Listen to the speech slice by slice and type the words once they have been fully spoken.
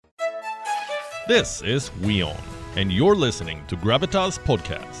This is WION, and you're listening to Gravitas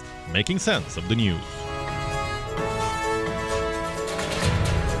podcast, making sense of the news.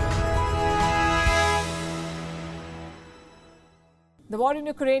 The war in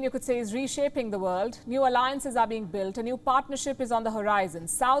Ukraine, you could say, is reshaping the world. New alliances are being built. A new partnership is on the horizon.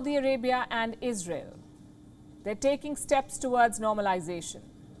 Saudi Arabia and Israel. They're taking steps towards normalization.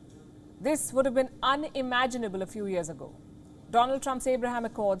 This would have been unimaginable a few years ago. Donald Trump's Abraham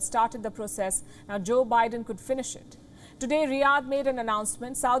Accords started the process. Now Joe Biden could finish it. Today, Riyadh made an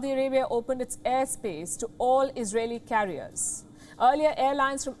announcement. Saudi Arabia opened its airspace to all Israeli carriers. Earlier,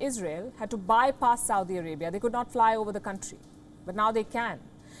 airlines from Israel had to bypass Saudi Arabia. They could not fly over the country. But now they can.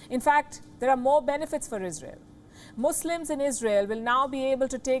 In fact, there are more benefits for Israel. Muslims in Israel will now be able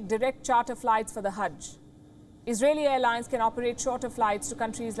to take direct charter flights for the Hajj. Israeli airlines can operate shorter flights to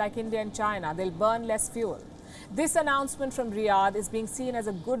countries like India and China. They'll burn less fuel. This announcement from Riyadh is being seen as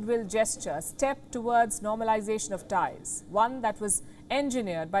a goodwill gesture, a step towards normalization of ties, one that was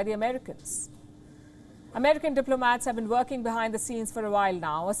engineered by the Americans. American diplomats have been working behind the scenes for a while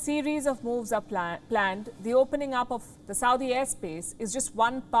now. A series of moves are planned. The opening up of the Saudi airspace is just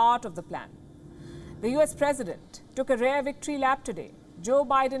one part of the plan. The US president took a rare victory lap today. Joe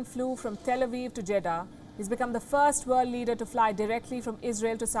Biden flew from Tel Aviv to Jeddah. He's become the first world leader to fly directly from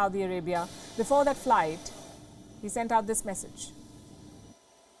Israel to Saudi Arabia. Before that flight, he sent out this message.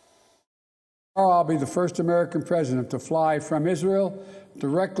 I'll be the first American president to fly from Israel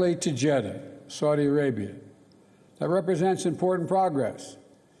directly to Jeddah, Saudi Arabia. That represents important progress.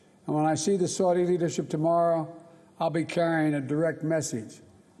 And when I see the Saudi leadership tomorrow, I'll be carrying a direct message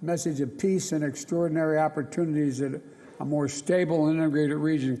of peace and extraordinary opportunities that a more stable and integrated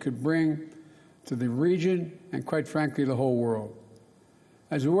region could bring to the region and, quite frankly, the whole world.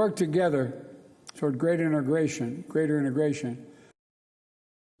 As we work together toward greater integration.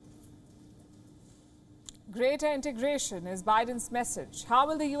 Greater integration is Biden's message. How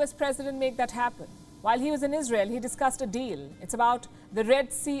will the US president make that happen? While he was in Israel, he discussed a deal. It's about the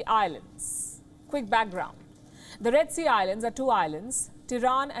Red Sea Islands. Quick background. The Red Sea Islands are two islands,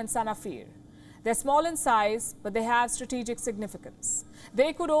 Tiran and Sanafir. They're small in size, but they have strategic significance.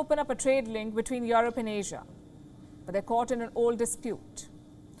 They could open up a trade link between Europe and Asia, but they're caught in an old dispute.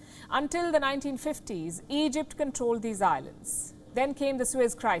 Until the 1950s, Egypt controlled these islands. Then came the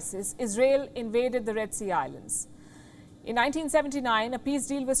Suez Crisis. Israel invaded the Red Sea Islands. In 1979, a peace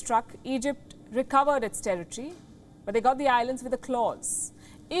deal was struck. Egypt recovered its territory, but they got the islands with a clause.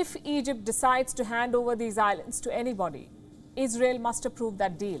 If Egypt decides to hand over these islands to anybody, Israel must approve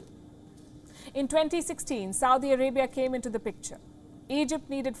that deal. In 2016, Saudi Arabia came into the picture. Egypt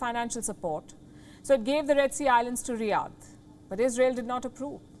needed financial support, so it gave the Red Sea Islands to Riyadh, but Israel did not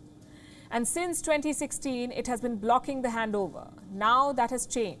approve. And since 2016, it has been blocking the handover. Now that has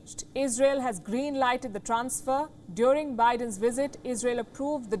changed. Israel has green-lighted the transfer. During Biden's visit, Israel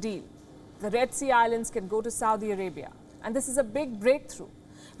approved the deal. The Red Sea Islands can go to Saudi Arabia. And this is a big breakthrough.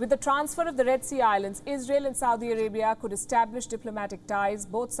 With the transfer of the Red Sea Islands, Israel and Saudi Arabia could establish diplomatic ties.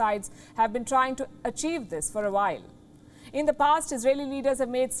 Both sides have been trying to achieve this for a while. In the past, Israeli leaders have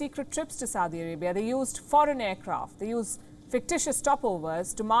made secret trips to Saudi Arabia. They used foreign aircraft. They used fictitious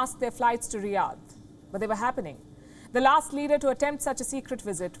stopovers to mask their flights to Riyadh. But they were happening. The last leader to attempt such a secret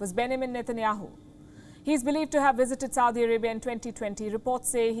visit was Benjamin Netanyahu. He's believed to have visited Saudi Arabia in 2020. Reports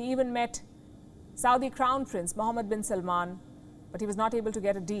say he even met Saudi Crown Prince Mohammed bin Salman, but he was not able to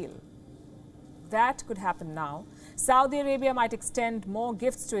get a deal. That could happen now. Saudi Arabia might extend more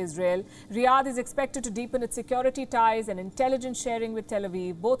gifts to Israel. Riyadh is expected to deepen its security ties and intelligence sharing with Tel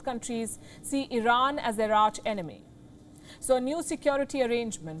Aviv. Both countries see Iran as their arch enemy. So a new security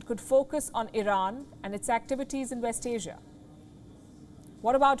arrangement could focus on Iran and its activities in West Asia.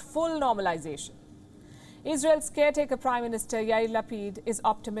 What about full normalization? Israel's caretaker Prime Minister Yair Lapid is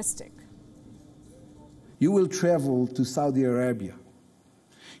optimistic. You will travel to Saudi Arabia.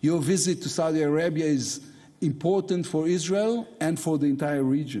 Your visit to Saudi Arabia is important for Israel and for the entire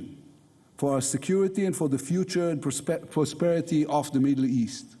region, for our security and for the future and prosperity of the Middle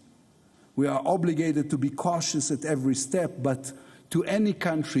East. We are obligated to be cautious at every step, but to any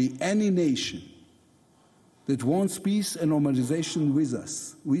country, any nation that wants peace and normalization with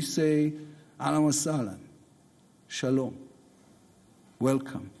us, we say, Ahlan wa sahlan, shalom,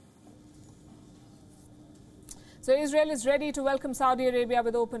 welcome. So Israel is ready to welcome Saudi Arabia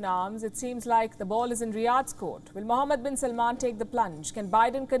with open arms. It seems like the ball is in Riyadh's court. Will Mohammed bin Salman take the plunge? Can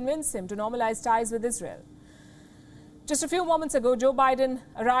Biden convince him to normalize ties with Israel? Just a few moments ago, Joe Biden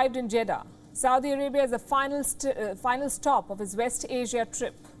arrived in Jeddah. Saudi Arabia is the final stop of his West Asia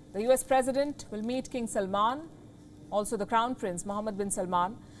trip. The US president will meet King Salman, also the Crown Prince Mohammed bin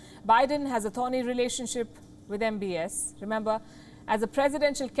Salman. Biden has a thorny relationship with MBS. Remember, as a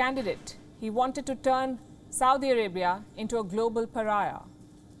presidential candidate, he wanted to turn Saudi Arabia into a global pariah.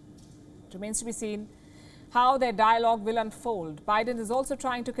 It remains to be seen how their dialogue will unfold. Biden is also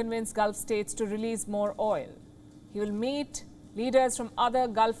trying to convince Gulf states to release more oil. He will meet leaders from other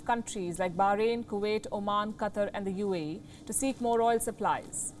Gulf countries like Bahrain, Kuwait, Oman, Qatar and the UAE to seek more oil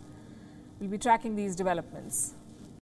supplies. We'll be tracking these developments.